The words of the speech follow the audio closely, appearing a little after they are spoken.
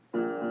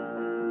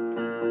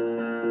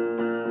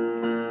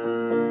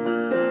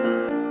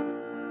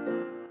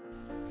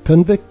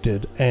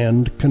Convicted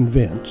and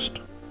Convinced,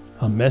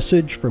 a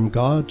message from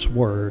God's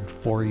Word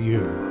for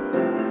you.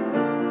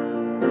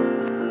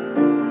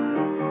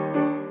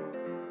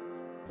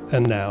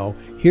 And now,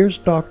 here's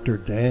Dr.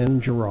 Dan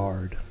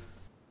Gerard.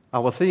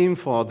 Our theme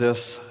for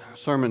this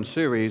sermon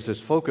series is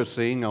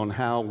focusing on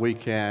how we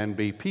can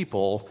be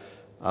people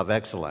of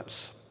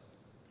excellence.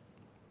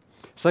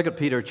 2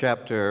 Peter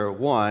chapter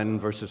 1,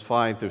 verses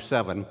 5 through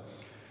 7,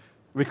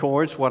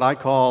 records what I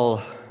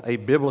call a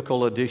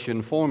biblical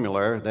addition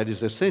formula that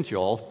is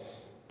essential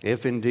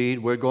if indeed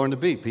we're going to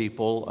be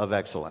people of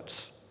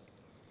excellence.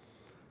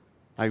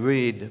 I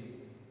read,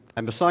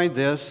 "And beside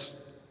this,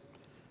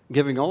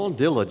 giving all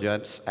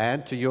diligence,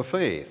 add to your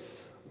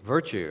faith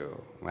virtue,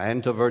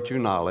 and to virtue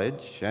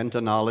knowledge, and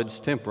to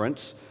knowledge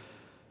temperance,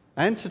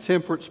 and to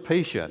temperance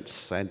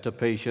patience, and to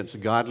patience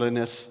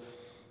godliness,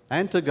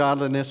 and to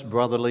godliness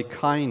brotherly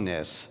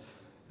kindness,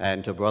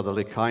 and to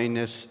brotherly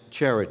kindness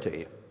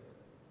charity."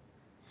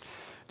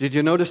 Did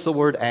you notice the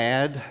word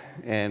add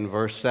in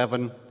verse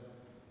 7?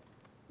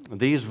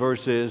 These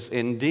verses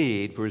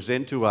indeed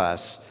present to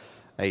us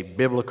a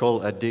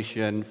biblical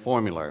addition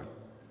formula.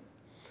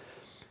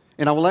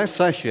 In our last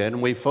session,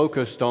 we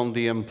focused on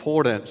the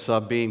importance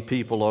of being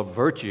people of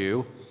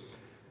virtue.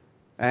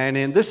 And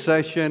in this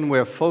session,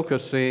 we're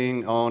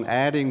focusing on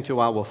adding to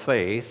our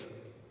faith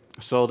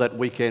so that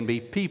we can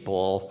be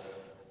people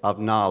of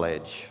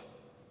knowledge.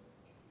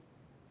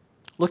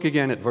 Look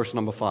again at verse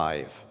number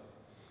 5.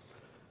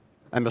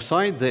 "And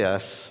beside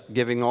this,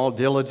 giving all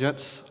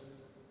diligence,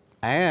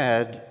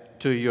 add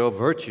to your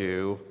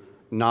virtue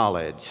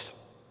knowledge."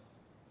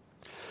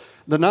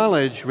 The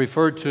knowledge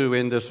referred to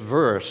in this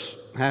verse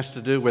has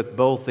to do with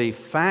both the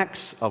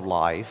facts of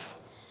life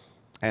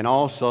and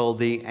also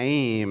the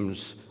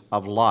aims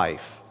of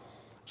life,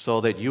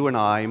 so that you and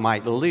I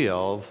might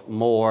live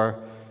more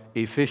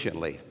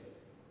efficiently.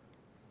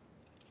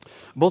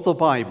 Both the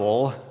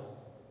Bible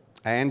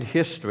and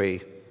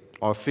history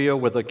are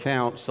filled with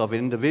accounts of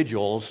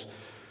individuals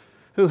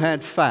who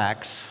had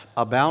facts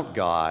about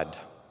God,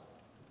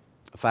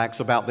 facts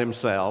about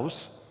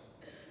themselves,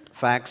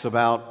 facts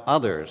about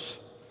others.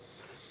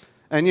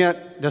 And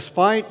yet,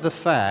 despite the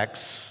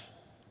facts,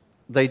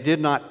 they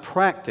did not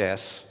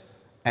practice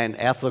an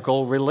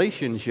ethical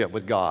relationship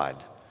with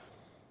God,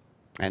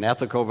 an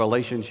ethical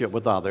relationship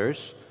with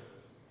others,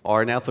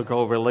 or an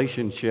ethical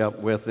relationship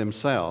with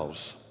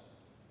themselves.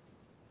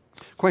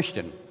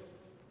 Question: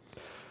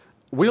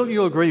 will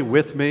you agree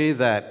with me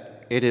that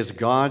it is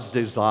God's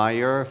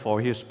desire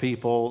for His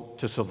people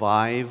to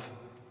survive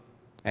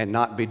and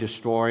not be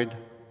destroyed?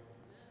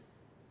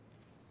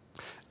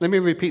 Let me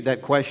repeat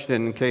that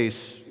question in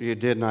case you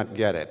did not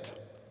get it.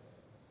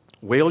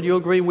 Will you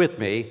agree with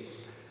me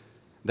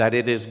that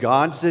it is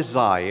God's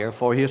desire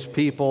for His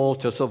people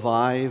to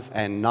survive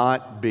and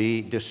not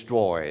be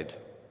destroyed?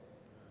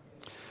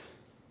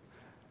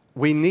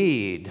 We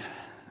need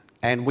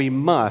and we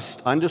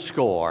must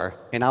underscore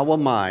in our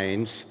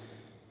minds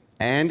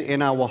and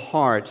in our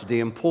hearts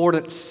the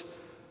importance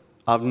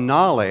of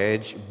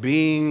knowledge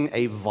being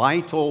a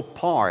vital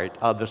part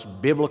of this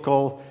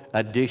biblical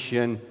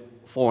addition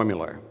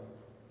formula.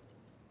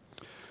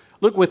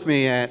 Look with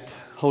me at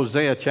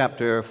Hosea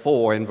chapter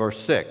 4 and verse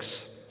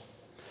 6.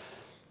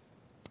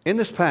 In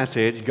this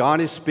passage,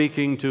 God is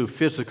speaking to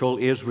physical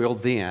Israel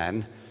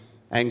then,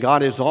 and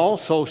God is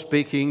also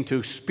speaking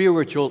to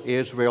spiritual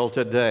Israel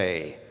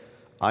today.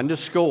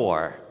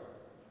 Underscore,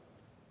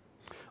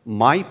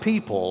 "My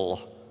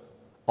people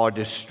are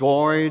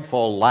destroyed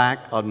for lack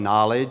of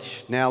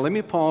knowledge." Now, let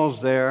me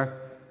pause there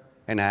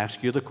and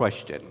ask you the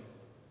question: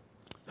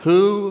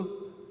 who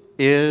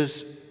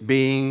is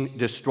being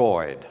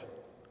destroyed?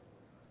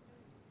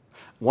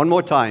 One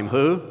more time,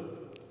 who?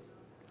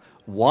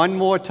 One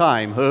more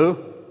time, who?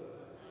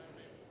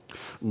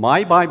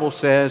 My Bible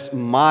says,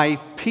 "My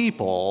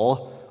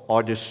people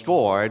are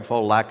destroyed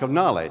for lack of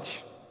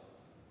knowledge."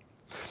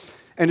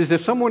 And as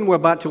if someone were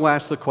about to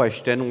ask the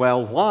question,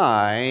 well,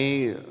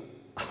 why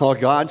are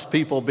God's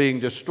people being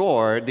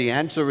destroyed? The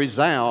answer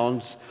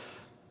resounds,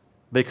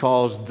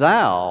 "Because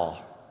thou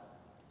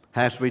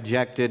hast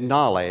rejected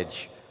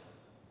knowledge,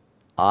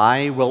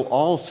 I will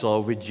also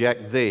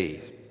reject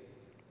thee."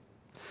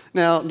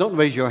 Now, don't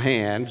raise your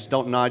hands,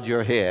 don't nod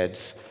your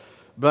heads,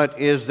 but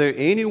is there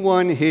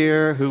anyone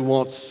here who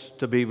wants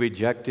to be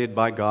rejected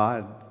by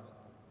God?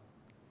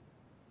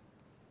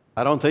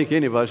 I don't think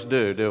any of us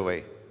do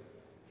we?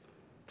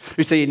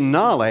 You see,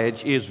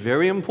 knowledge is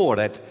very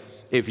important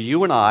if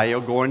you and I are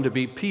going to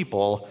be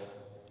people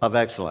of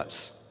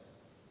excellence.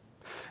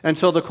 And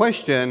so the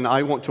question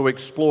I want to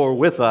explore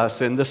with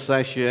us in this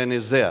session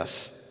is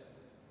this: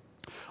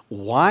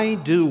 why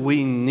do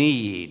we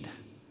need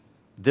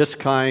this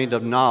kind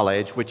of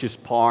knowledge, which is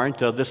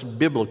part of this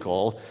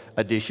biblical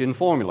addition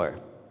formula?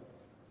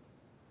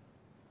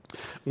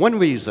 One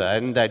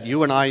reason that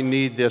you and I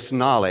need this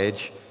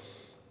knowledge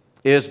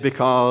is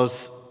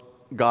because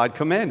God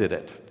commanded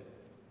it.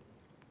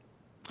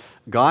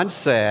 God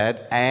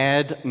said,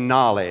 "Add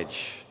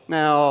knowledge."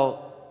 Now,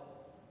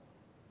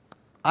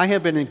 I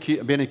have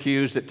been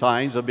accused at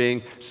times of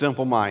being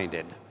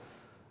simple-minded.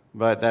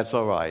 but that's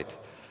all right.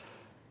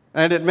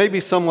 And it may be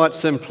somewhat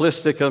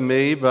simplistic of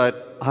me,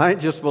 but I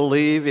just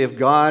believe if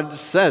God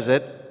says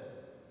it,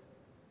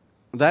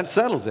 that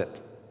settles it.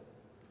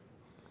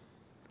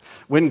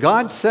 When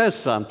God says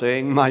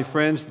something, my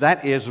friends,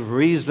 that is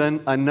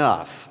reason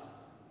enough.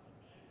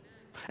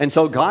 And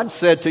so God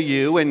said to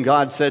you and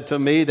God said to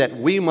me that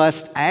we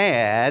must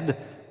add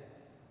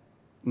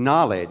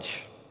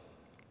knowledge.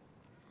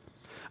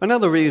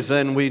 Another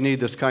reason we need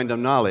this kind of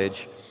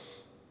knowledge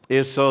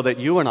is so that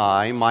you and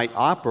I might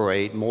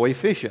operate more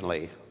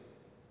efficiently.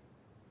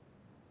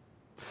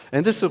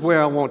 And this is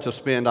where I want to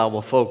spend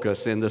our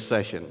focus in this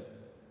session.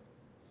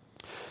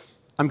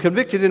 I'm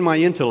convicted in my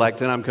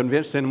intellect and I'm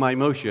convinced in my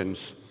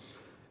emotions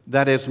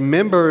that as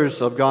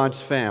members of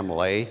God's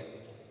family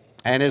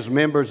and as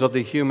members of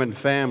the human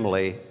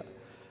family,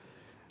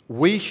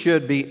 we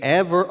should be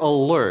ever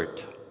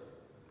alert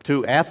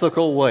to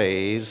ethical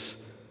ways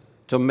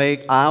to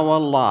make our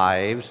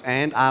lives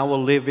and our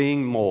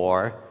living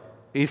more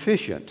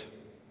efficient.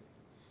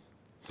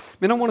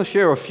 I want to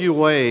share a few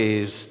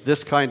ways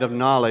this kind of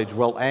knowledge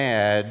will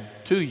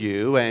add to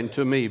you and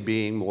to me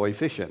being more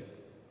efficient.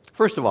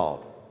 First of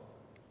all,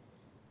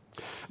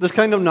 this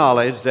kind of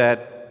knowledge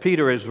that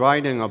Peter is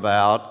writing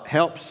about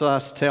helps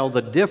us tell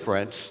the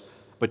difference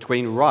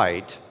between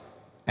right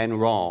and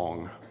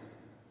wrong.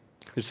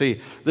 You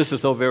see, this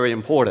is so very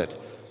important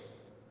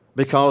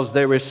because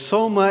there is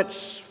so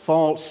much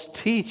false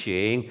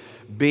teaching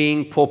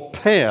being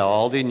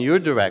propelled in your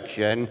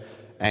direction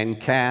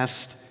and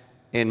cast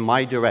in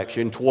my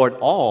direction toward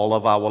all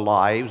of our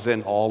lives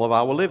and all of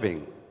our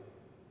living.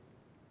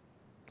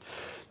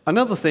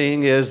 Another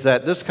thing is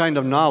that this kind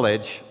of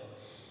knowledge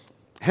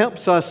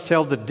helps us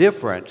tell the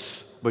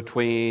difference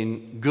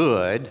between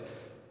good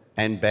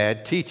and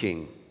bad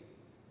teaching.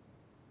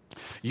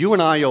 You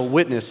and I are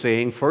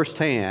witnessing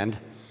firsthand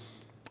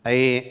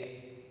an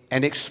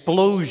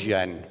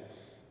explosion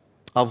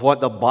of what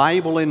the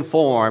Bible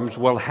informs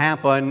will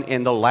happen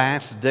in the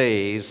last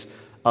days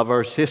of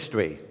Earth's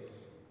history.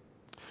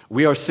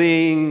 We are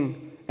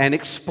seeing an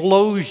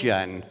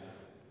explosion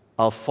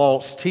of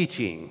false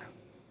teaching.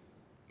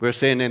 We're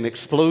seeing an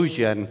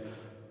explosion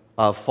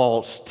of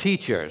false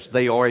teachers.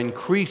 They are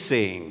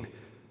increasing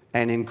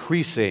and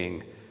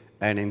increasing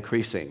and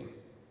increasing.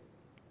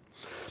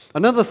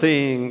 Another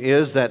thing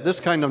is that this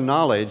kind of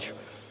knowledge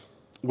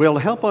will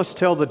help us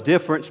tell the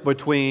difference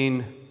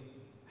between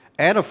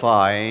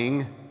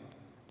edifying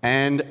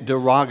and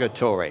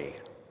derogatory.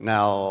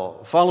 Now,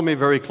 follow me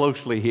very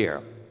closely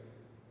here.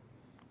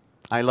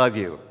 I love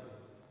you.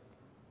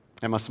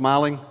 Am I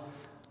smiling?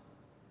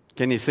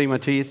 Can you see my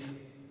teeth?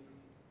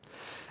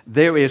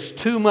 There is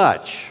too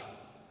much,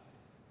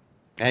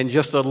 and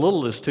just a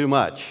little is too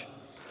much.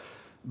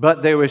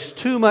 But there is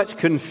too much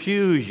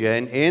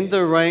confusion in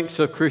the ranks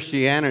of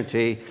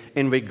Christianity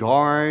in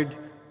regard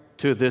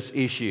to this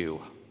issue.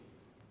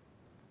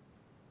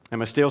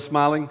 Am I still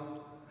smiling?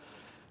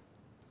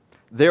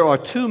 There are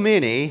too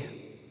many,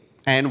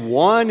 and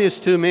one is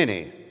too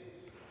many.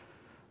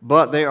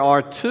 But there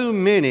are too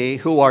many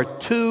who are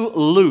too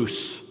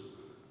loose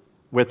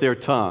with their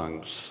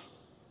tongues.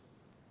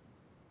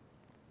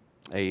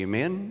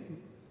 Amen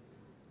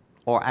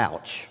or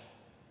ouch?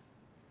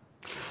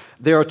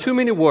 There are too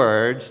many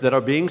words that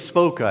are being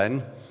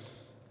spoken,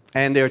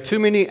 and there are too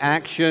many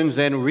actions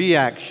and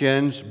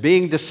reactions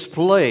being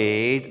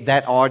displayed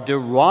that are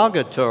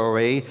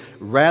derogatory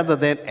rather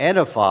than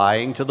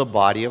edifying to the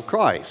body of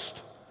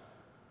Christ.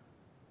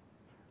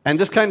 And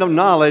this kind of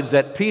knowledge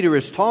that Peter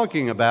is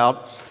talking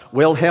about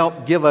will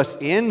help give us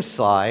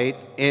insight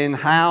in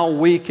how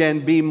we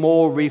can be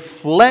more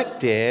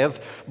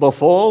reflective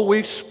before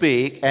we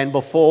speak and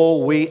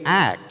before we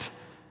act.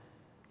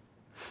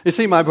 You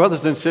see, my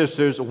brothers and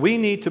sisters, we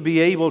need to be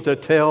able to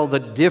tell the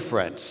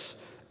difference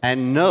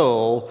and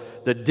know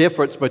the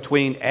difference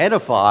between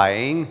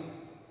edifying,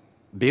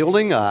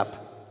 building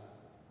up,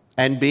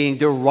 and being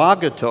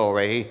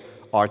derogatory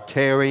or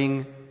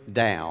tearing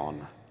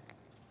down.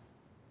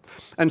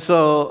 And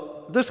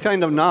so this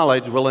kind of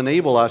knowledge will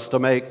enable us to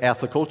make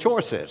ethical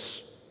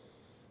choices.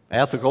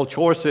 Ethical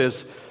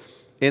choices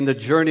in the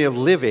journey of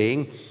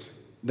living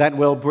that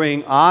will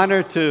bring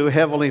honor to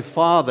Heavenly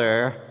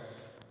Father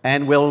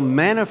and will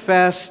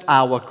manifest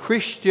our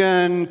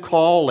Christian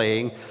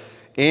calling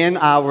in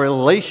our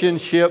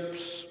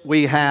relationships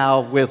we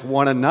have with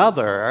one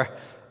another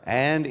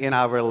and in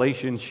our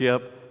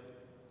relationship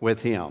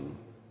with Him.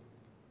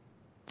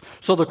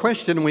 So the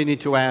question we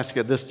need to ask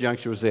at this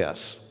juncture is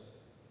this: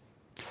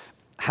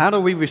 how do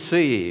we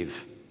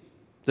receive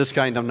this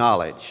kind of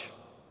knowledge?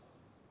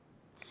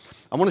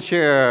 I want to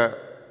share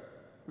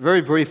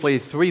very briefly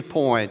 3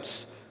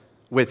 points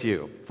with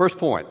you. First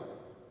point: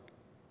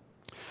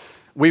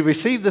 we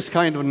receive this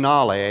kind of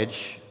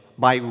knowledge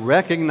by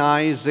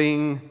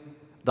recognizing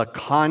the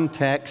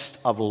context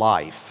of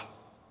life.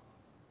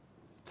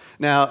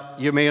 Now,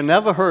 you may have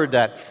never heard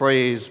that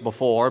phrase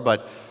before,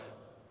 but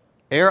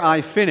ere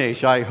I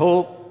finish, I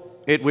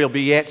hope it will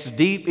be etched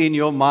deep in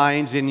your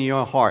minds, in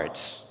your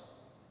hearts.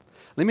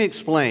 Let me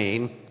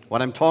explain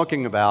what I'm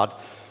talking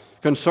about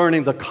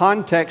concerning the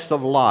context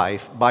of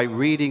life by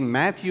reading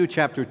Matthew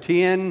chapter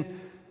 10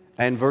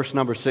 and verse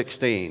number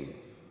 16.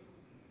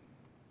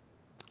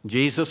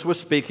 Jesus was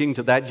speaking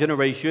to that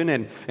generation,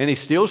 and he's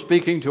still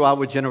speaking to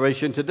our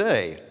generation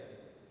today.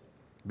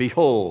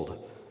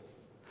 Behold,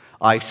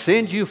 I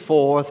send you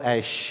forth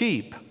as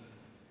sheep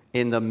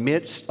in the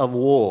midst of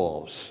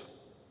wolves.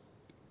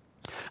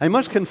 I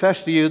must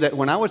confess to you that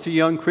when I was a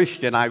young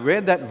Christian, I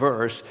read that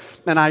verse,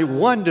 and I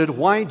wondered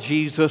why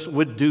Jesus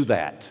would do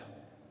that.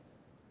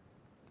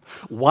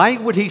 Why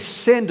would he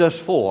send us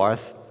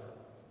forth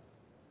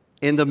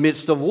in the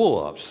midst of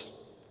wolves?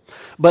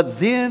 But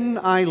then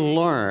I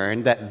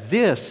learned that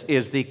this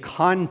is the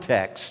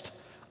context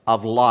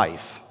of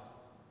life.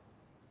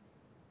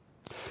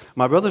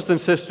 My brothers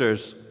and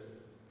sisters,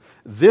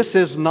 this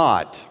is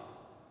not,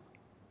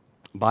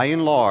 by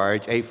and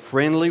large, a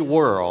friendly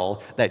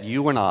world that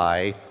you and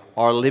I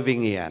are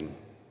living in.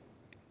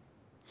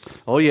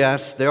 Oh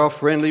yes, there are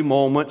friendly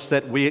moments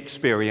that we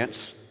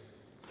experience.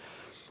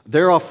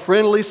 There are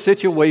friendly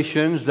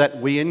situations that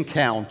we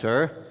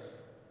encounter.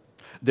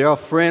 There are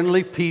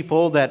friendly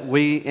people that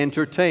we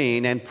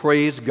entertain, and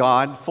praise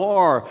God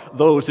for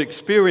those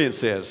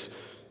experiences.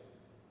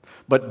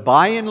 But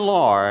by and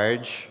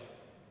large,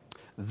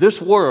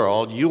 this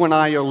world you and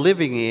I are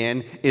living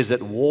in is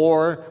at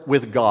war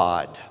with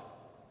God.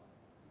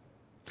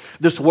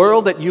 This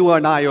world that you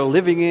and I are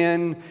living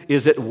in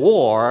is at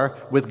war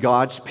with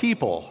God's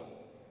people.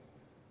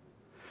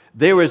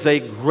 There is a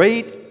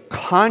great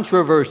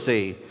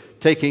controversy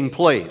taking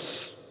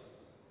place.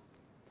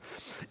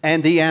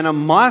 And the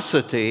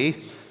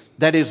animosity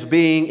that is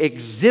being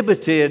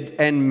exhibited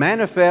and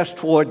manifest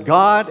toward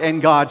God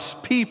and God's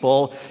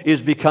people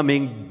is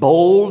becoming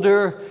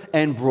bolder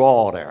and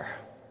broader.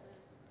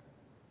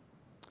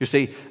 You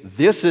see,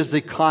 this is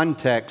the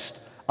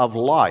context of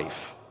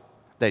life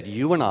that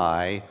you and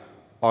I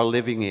are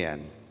living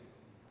in.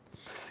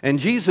 And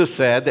Jesus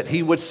said that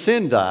he would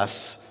send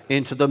us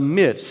into the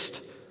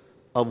midst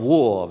of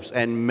wolves.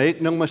 And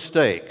make no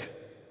mistake,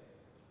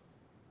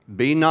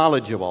 be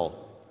knowledgeable.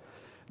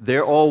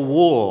 There are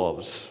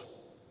wolves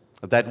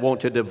that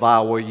want to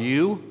devour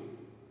you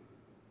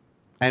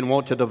and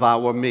want to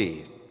devour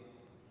me.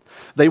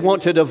 They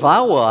want to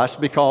devour us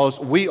because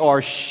we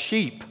are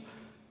sheep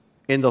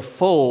in the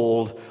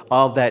fold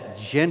of that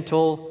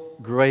gentle,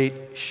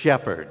 great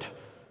shepherd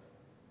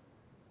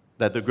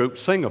that the group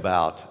sang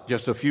about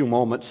just a few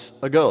moments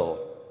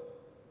ago.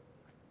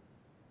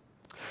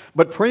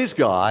 But praise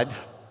God,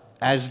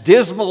 as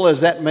dismal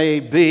as that may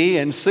be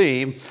and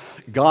seem,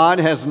 God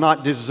has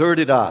not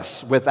deserted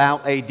us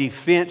without a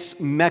defense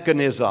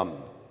mechanism.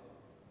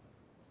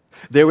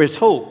 There is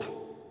hope,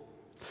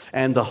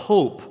 and the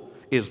hope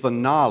is the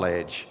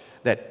knowledge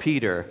that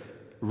Peter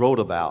wrote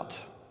about.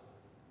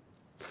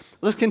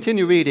 Let's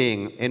continue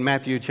reading in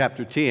Matthew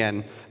chapter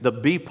 10, the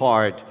B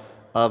part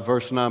of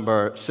verse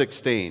number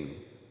 16.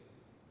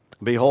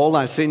 Behold,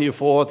 I send you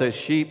forth as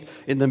sheep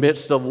in the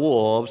midst of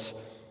wolves.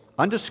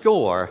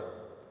 Underscore,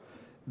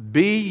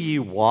 be ye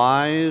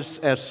wise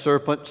as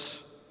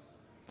serpents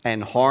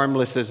and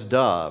harmless as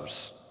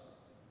doves.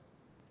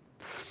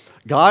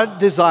 God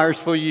desires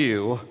for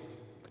you,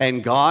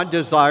 and God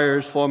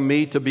desires for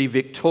me to be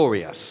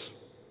victorious.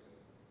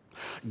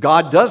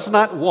 God does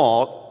not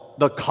want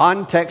the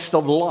context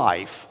of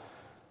life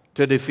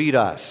to defeat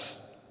us.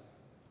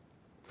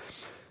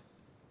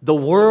 The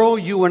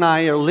world you and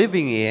I are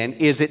living in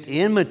is at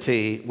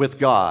enmity with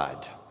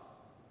God.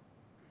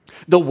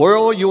 The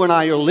world you and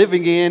I are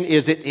living in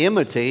is at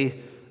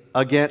enmity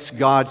against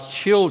God's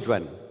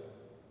children.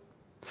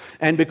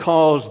 And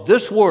because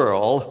this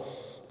world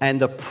and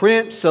the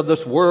prince of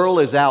this world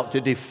is out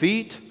to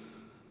defeat,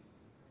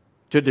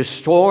 to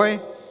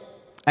destroy,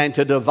 and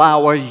to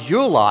devour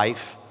your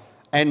life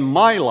and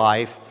my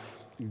life,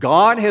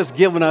 God has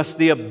given us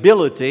the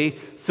ability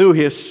through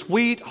His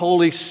sweet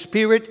Holy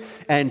Spirit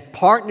and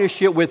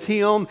partnership with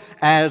Him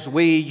as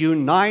we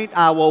unite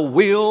our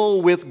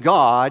will with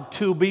God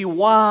to be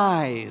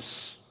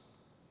wise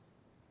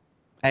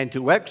and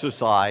to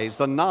exercise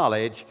the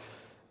knowledge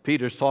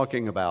Peter's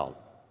talking about.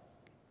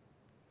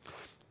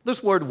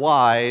 This word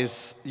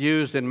wise,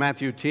 used in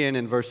Matthew 10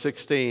 and verse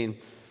 16,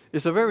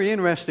 is a very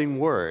interesting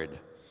word.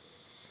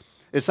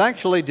 It's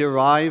actually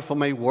derived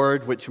from a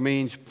word which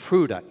means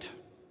prudent.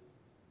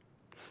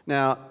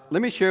 Now,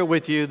 let me share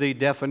with you the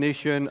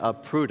definition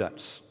of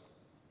prudence.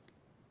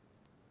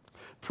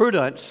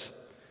 Prudence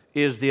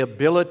is the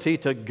ability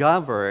to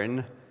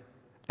govern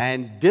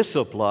and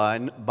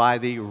discipline by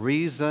the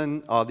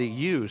reason or the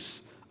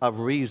use of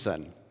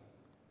reason.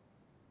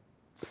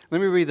 Let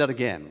me read that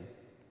again.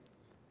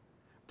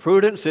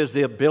 Prudence is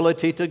the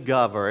ability to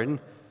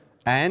govern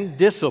and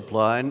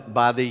discipline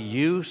by the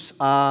use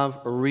of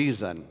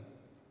reason.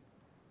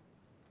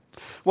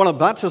 What I'm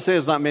about to say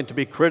is not meant to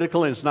be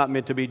critical and it's not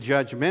meant to be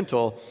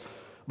judgmental,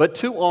 but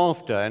too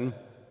often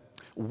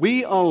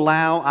we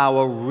allow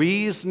our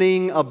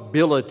reasoning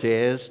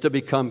abilities to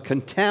become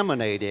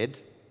contaminated,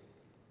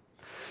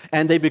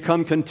 and they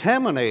become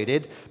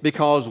contaminated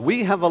because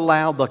we have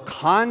allowed the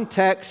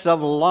context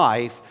of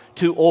life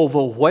to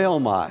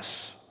overwhelm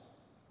us.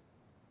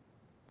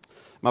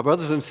 My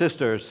brothers and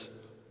sisters,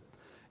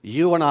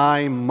 you and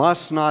I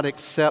must not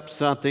accept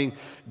something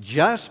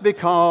just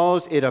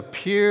because it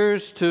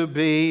appears to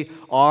be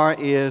or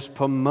is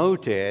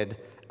promoted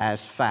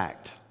as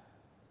fact.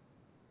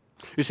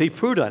 You see,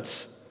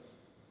 prudence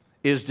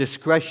is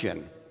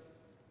discretion,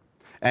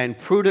 and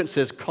prudence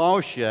is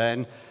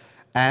caution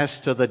as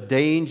to the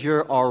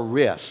danger or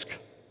risk.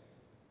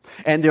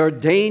 And there are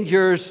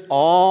dangers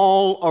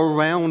all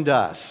around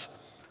us.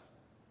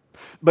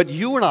 But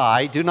you and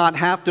I do not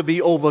have to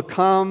be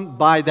overcome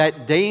by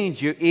that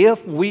danger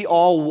if we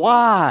are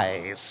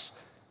wise,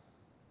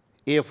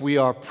 if we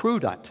are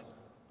prudent,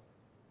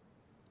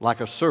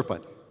 like a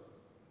serpent.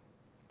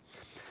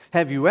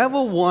 Have you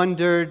ever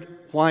wondered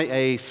why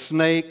a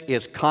snake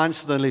is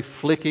constantly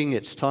flicking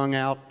its tongue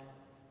out?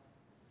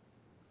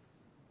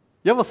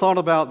 You ever thought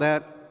about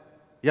that?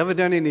 You ever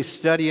done any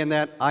study in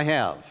that? I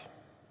have.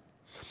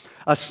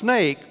 A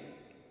snake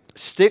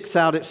sticks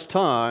out its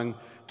tongue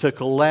to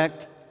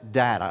collect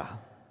data.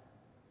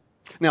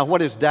 Now,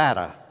 what is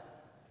data?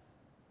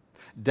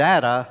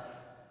 Data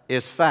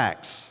is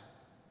facts.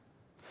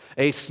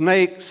 A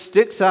snake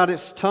sticks out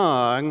its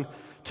tongue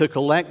to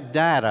collect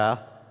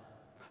data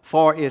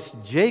for its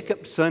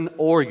Jacobson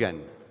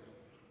organ.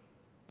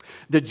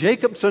 The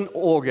Jacobson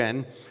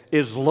organ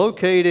is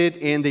located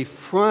in the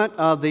front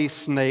of the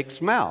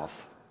snake's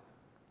mouth,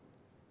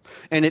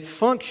 and it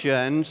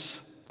functions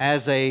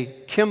as a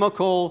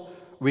chemical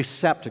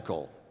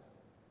receptacle.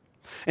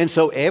 And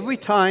so every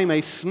time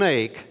a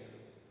snake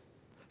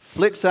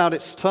flicks out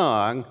its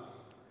tongue,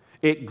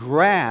 it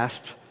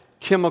grasps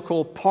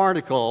chemical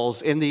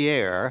particles in the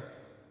air,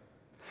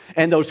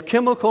 and those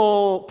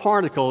chemical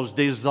particles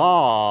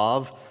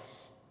dissolve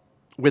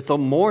with the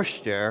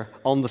moisture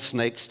on the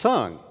snake's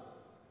tongue.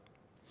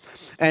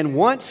 And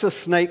once the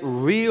snake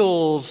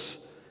reels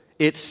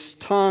its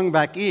tongue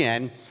back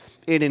in,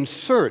 it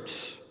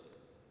inserts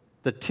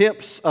the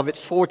tips of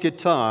its forked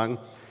tongue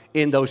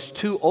in those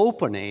two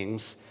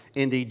openings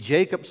in the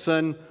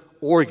Jacobson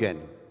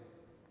organ.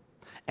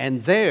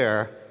 And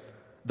there,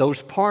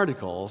 those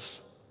particles,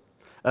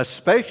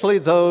 especially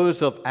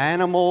those of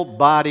animal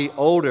body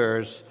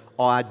odors,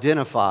 are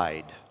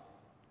identified.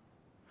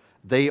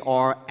 They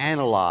are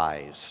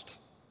analyzed.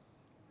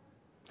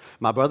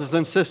 My brothers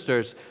and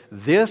sisters,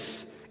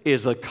 this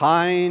is a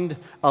kind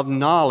of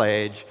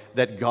knowledge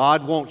that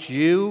God wants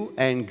you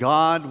and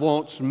God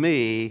wants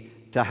me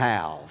to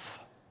have.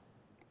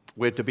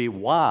 We're to be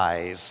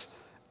wise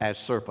as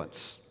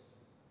serpents.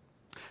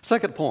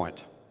 Second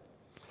point,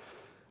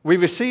 we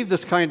receive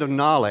this kind of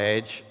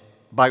knowledge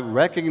by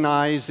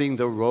recognizing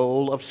the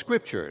role of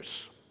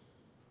Scriptures.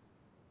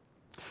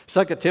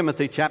 2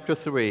 Timothy chapter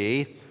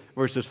 3,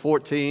 verses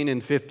 14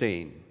 and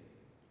 15.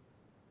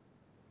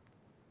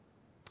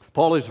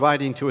 Paul is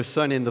writing to his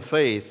son in the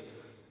faith,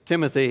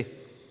 Timothy,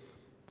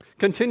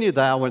 continue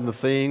thou in the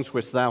things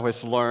which thou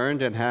hast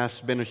learned and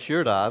hast been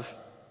assured of,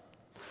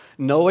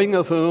 knowing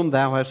of whom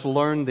thou hast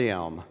learned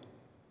them,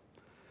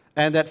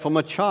 and that from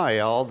a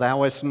child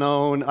thou hast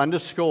known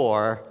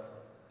underscore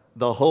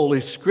the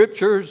Holy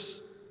Scriptures,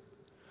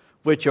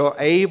 which are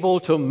able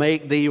to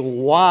make thee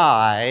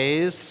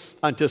wise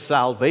unto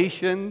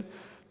salvation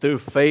through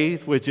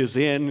faith which is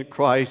in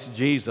Christ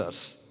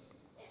Jesus.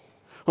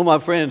 Well, my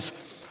friends,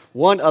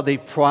 one of the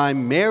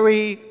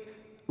primary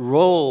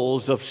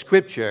roles of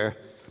Scripture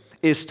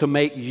is to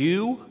make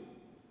you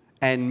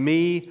and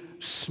me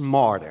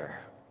smarter,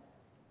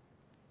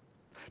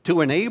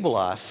 to enable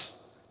us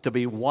to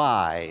be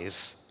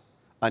wise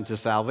unto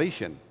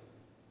salvation.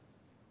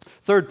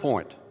 Third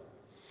point,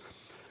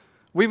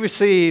 we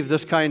receive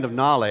this kind of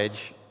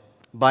knowledge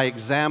by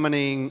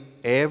examining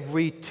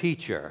every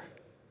teacher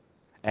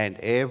and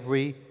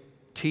every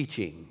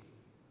teaching.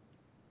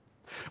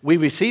 We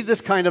receive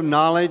this kind of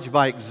knowledge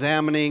by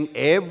examining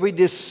every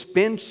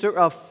dispenser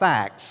of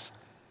facts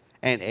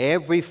and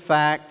every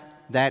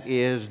fact that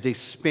is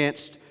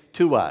dispensed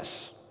to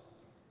us.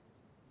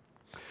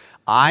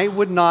 I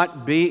would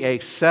not be a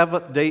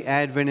Seventh-day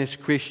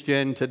Adventist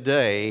Christian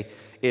today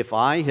if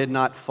I had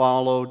not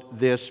followed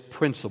this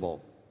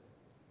principle.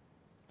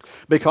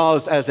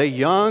 Because as a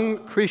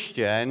young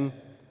Christian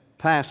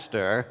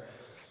pastor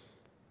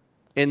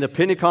in the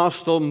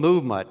Pentecostal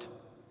movement,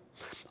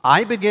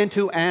 I began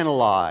to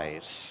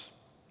analyze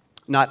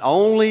not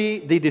only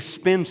the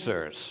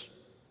dispensers,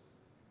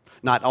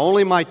 not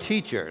only my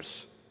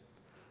teachers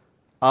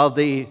of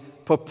the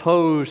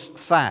proposed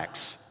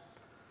facts,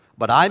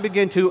 but I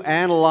began to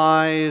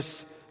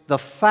analyze the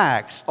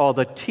facts or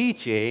the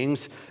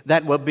teachings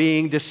that were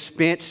being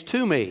dispensed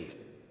to me.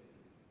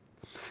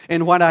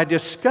 And what I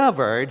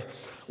discovered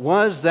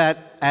was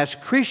that as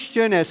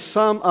Christian as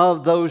some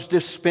of those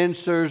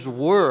dispensers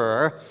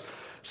were,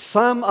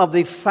 some of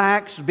the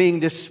facts being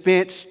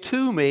dispensed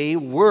to me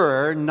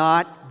were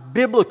not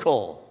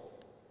biblical.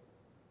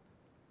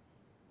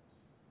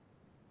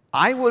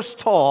 I was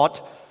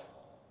taught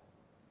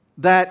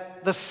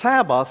that the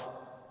Sabbath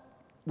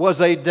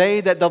was a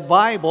day that the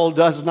Bible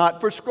does not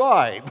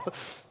prescribe.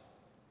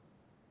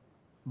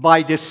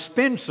 by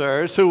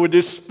dispensers who were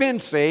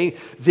dispensing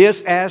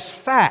this as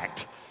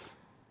fact.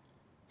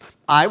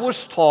 I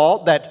was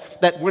taught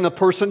that when a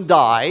person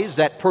dies,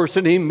 that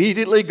person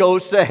immediately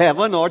goes to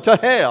heaven or to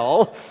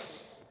hell.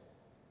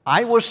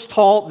 I was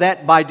taught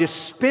that by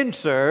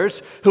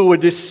dispensers who were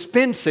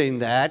dispensing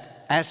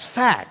that as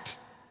fact.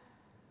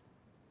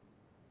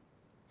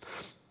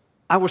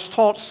 I was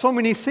taught so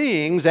many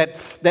things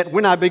that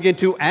when I began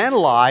to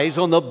analyze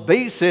on the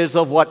basis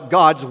of what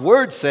God's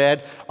Word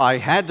said, I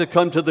had to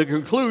come to the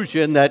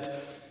conclusion that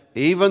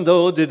even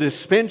though the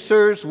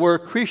dispensers were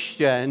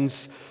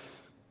Christians,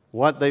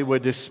 what they were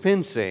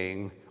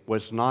dispensing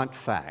was not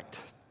fact.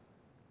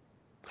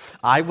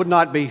 I would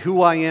not be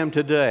who I am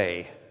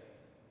today,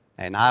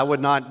 and I would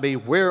not be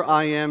where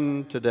I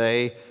am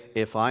today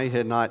if I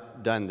had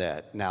not done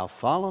that. Now,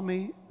 follow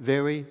me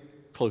very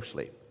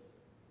closely.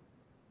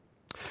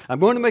 I'm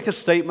going to make a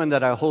statement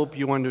that I hope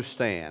you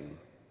understand.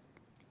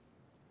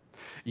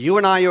 You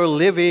and I are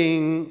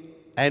living,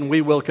 and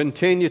we will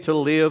continue to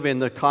live in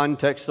the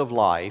context of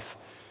life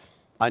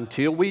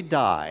until we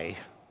die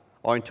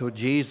or until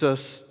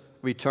Jesus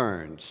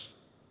returns.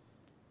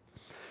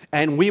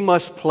 And we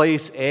must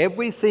place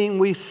everything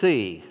we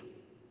see,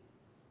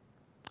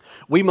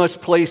 we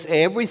must place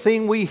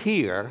everything we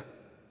hear,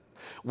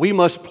 we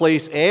must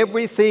place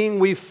everything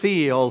we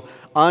feel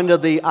under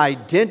the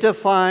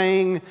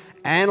identifying,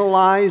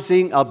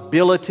 analyzing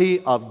ability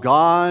of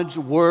God's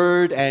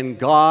Word and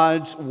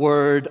God's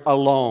Word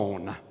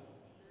alone.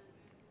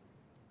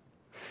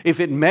 If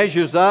it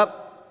measures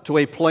up to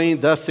a plain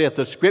 "thus saith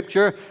the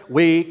Scripture,"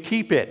 we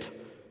keep it.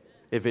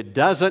 If it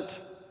doesn't,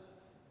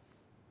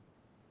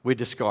 we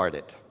discard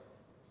it.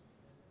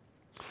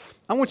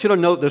 I want you to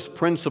note this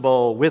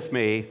principle with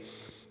me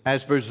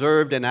as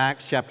preserved in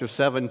Acts chapter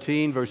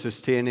 17, verses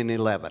 10 and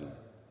 11.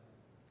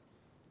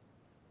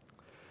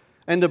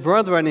 And the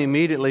brethren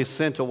immediately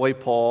sent away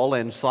Paul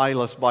and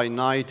Silas by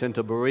night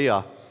into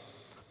Berea,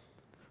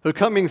 who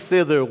coming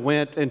thither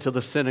went into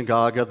the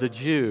synagogue of the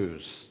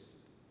Jews.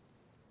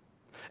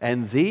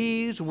 And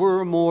these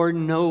were more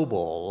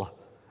noble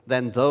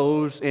than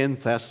those in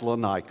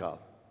Thessalonica.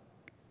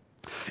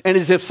 And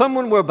as if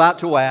someone were about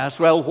to ask,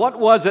 well, what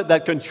was it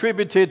that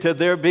contributed to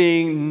their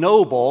being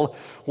noble?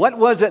 What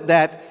was it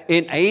that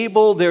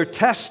enabled their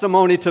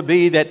testimony to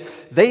be that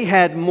they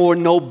had more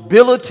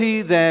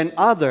nobility than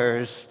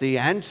others? The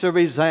answer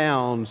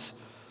resounds,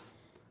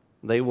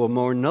 they were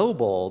more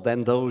noble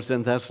than those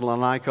in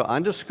Thessalonica.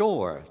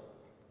 Underscore,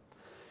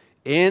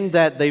 in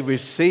that they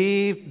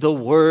received the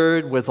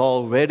word with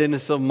all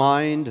readiness of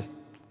mind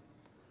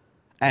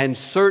and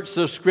searched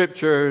the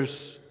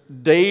Scriptures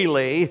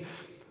daily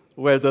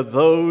whether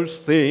those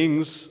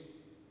things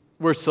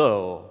were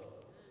so.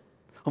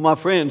 Oh, my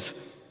friends,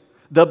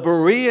 the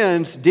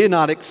Bereans did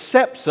not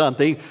accept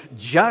something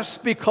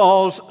just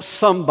because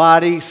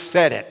somebody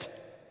said it.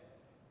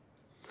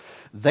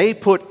 They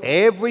put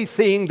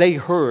everything they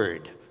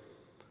heard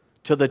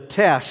to the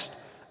test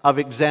of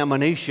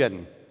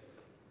examination,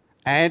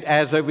 and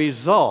as a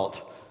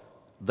result,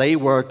 they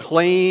were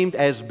acclaimed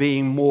as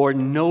being more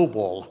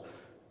noble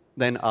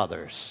than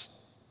others.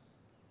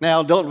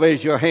 Now, don't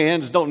raise your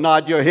hands, don't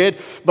nod your head,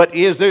 but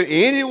is there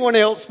anyone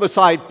else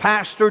beside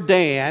Pastor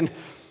Dan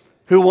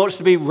who wants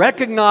to be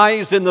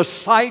recognized in the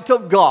sight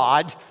of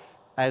God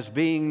as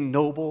being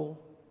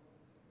noble?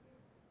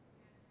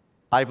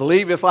 I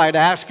believe if I'd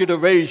asked you to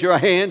raise your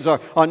hands or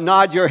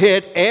nod your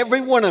head,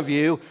 every one of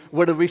you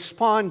would have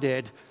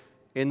responded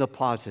in the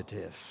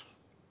positive.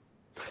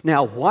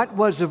 Now, what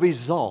was the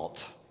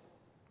result?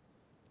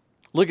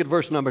 Look at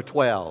verse number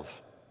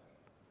 12.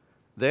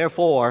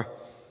 Therefore,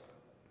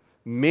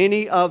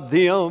 many of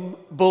them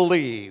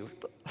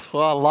believed.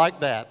 Well, I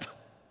like that.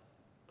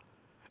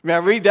 May I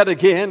read that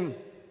again?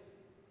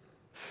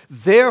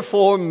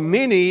 Therefore,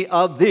 many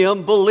of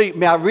them believed.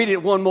 May I read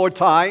it one more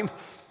time?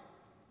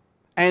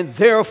 And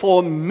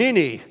therefore,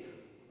 many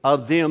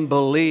of them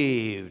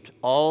believed,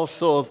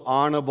 also of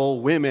honorable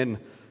women,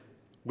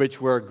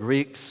 which were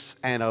Greeks,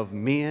 and of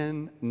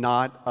men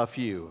not a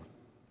few.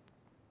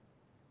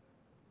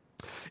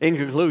 In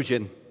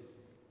conclusion,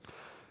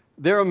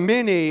 there are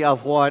many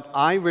of what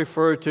I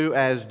refer to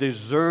as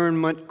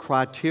discernment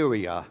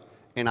criteria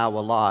in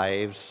our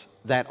lives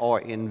that are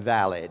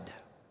invalid.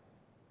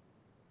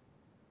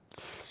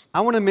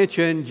 I want to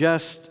mention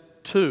just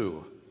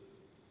two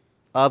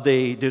of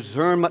the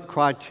discernment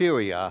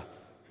criteria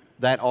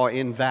that are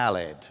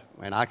invalid.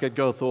 And I could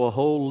go through a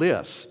whole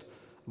list,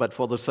 but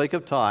for the sake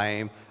of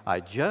time, I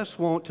just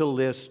want to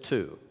list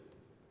two.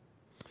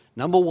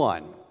 Number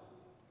one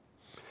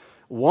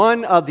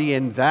of the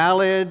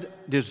invalid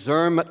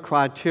discernment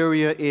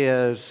criteria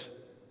is,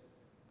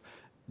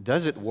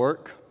 does it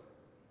work?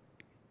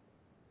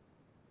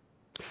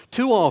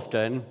 Too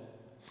often,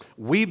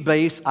 we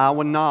base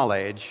our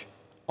knowledge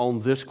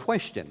on this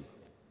question.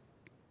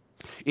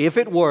 If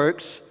it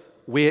works,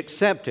 we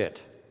accept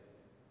it.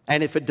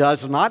 And if it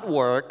does not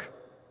work,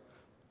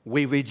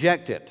 we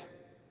reject it.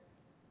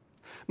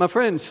 My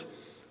friends,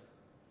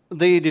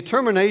 the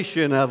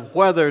determination of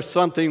whether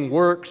something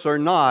works or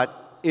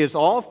not is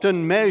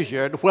often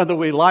measured, whether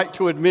we like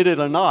to admit it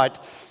or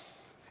not,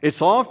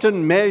 it's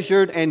often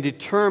measured and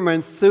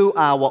determined through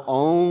our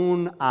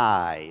own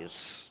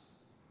eyes.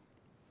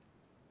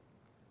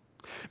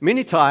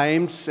 Many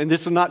times, and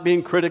this is not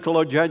being critical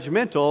or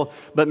judgmental,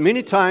 but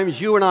many times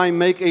you and I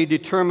make a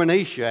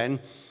determination,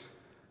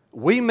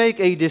 we make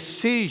a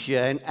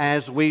decision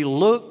as we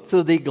look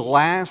through the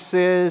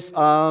glasses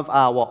of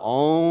our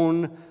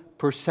own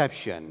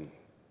perception.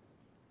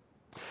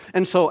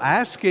 And so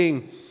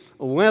asking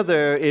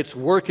whether it's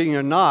working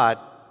or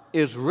not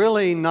is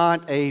really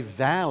not a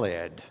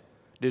valid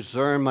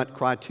discernment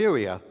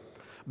criteria,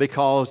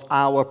 because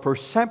our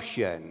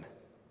perception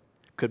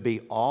could be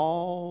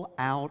all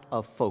out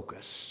of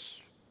focus.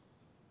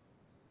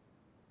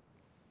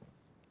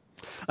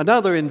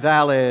 Another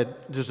invalid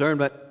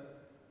discernment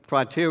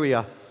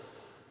criteria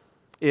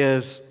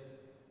is,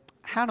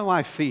 how do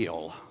I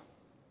feel?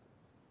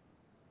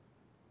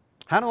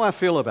 How do I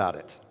feel about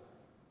it?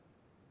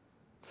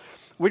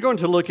 We're going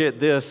to look at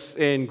this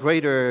in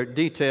greater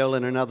detail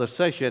in another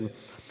session,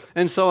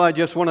 and so I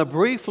just want to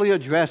briefly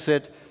address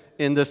it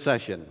in this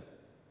session.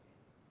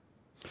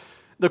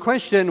 The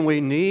question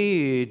we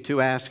need to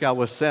ask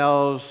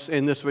ourselves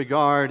in this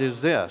regard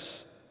is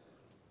this: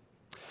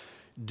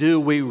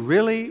 do we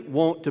really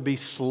want to be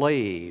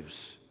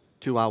slaves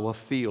to our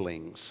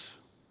feelings?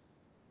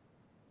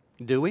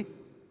 Do we?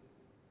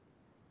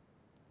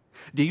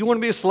 Do you want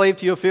to be a slave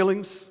to your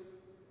feelings?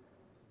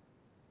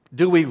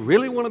 Do we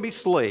really want to be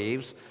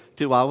slaves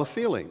to our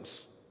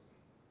feelings?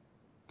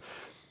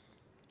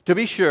 To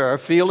be sure,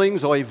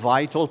 feelings are a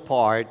vital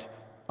part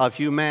of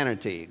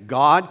humanity.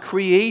 God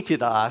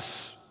created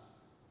us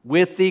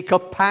with the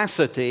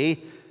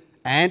capacity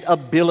and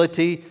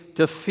ability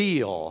to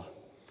feel.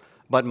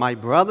 But my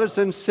brothers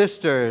and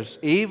sisters,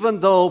 even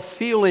though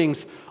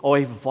feelings are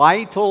a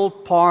vital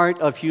part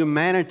of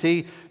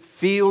humanity,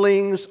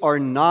 feelings are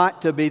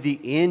not to be the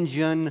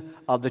engine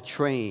of the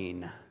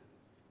train.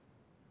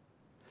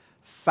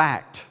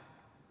 Fact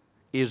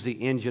is the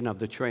engine of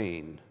the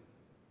train.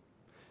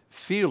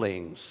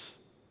 Feelings,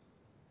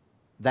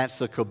 that's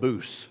the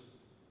caboose.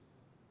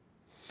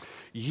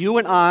 You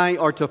and I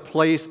are to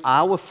place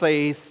our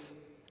faith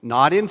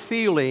not in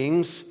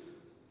feelings,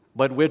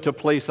 but we're to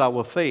place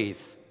our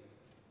faith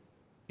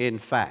in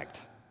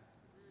fact.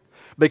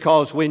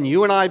 Because when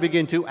you and I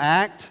begin to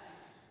act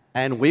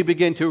and we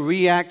begin to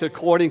react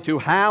according to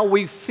how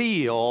we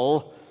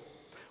feel,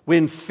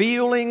 when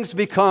feelings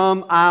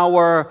become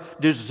our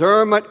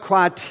discernment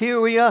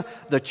criteria,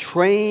 the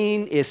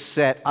train is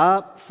set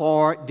up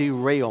for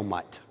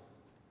derailment.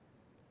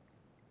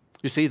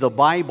 You see, the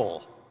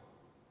Bible,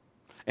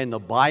 and the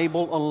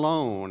Bible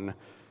alone,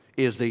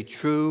 is the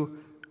true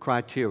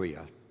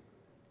criteria.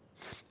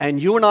 And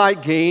you and I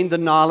gain the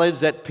knowledge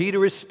that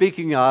Peter is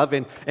speaking of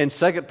in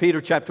 2 Peter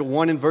chapter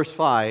 1 and verse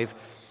 5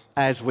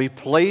 as we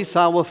place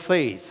our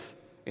faith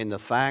in the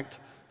fact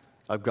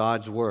of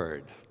God's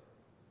Word.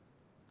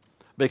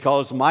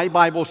 Because my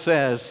Bible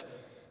says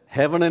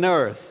heaven and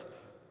earth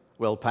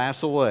will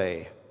pass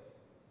away,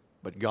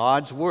 but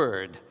God's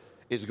Word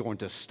is going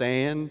to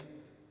stand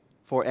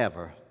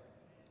forever.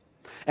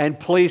 And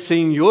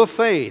placing your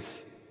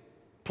faith,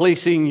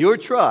 placing your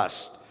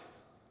trust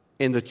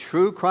in the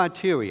true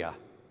criteria,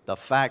 the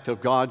fact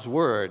of God's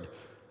Word,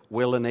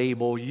 will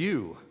enable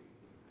you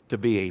to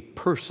be a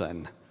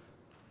person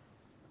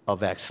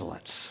of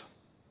excellence.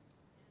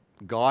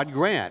 God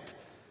grant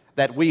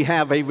that we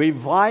have a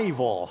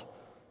revival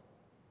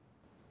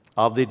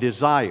of the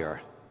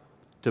desire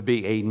to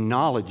be a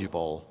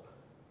knowledgeable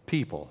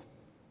people.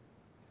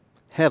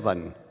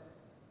 Heaven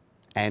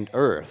and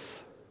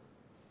earth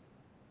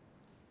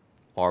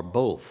are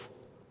both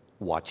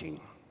watching.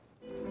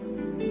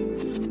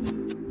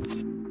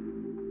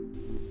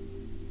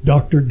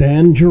 Dr.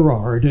 Dan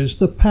Gerard is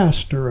the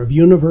pastor of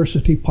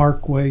University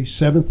Parkway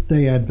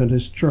Seventh-day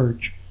Adventist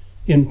Church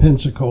in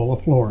Pensacola,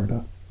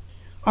 Florida.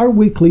 Our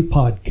weekly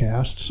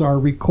podcasts are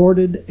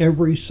recorded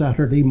every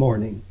Saturday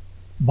morning.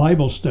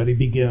 Bible study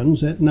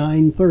begins at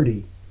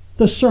 9:30.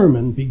 The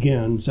sermon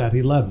begins at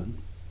 11.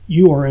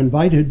 You are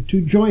invited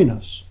to join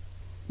us.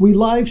 We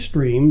live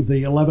stream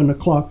the 11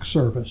 o'clock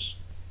service.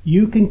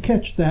 You can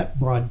catch that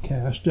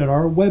broadcast at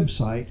our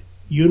website,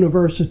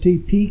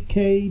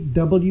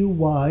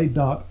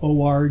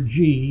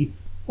 universitypkwy.org,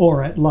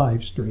 or at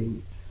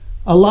Livestream.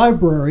 A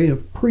library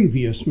of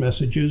previous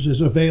messages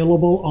is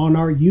available on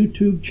our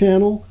YouTube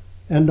channel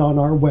and on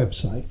our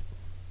website.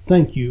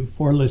 Thank you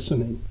for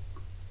listening.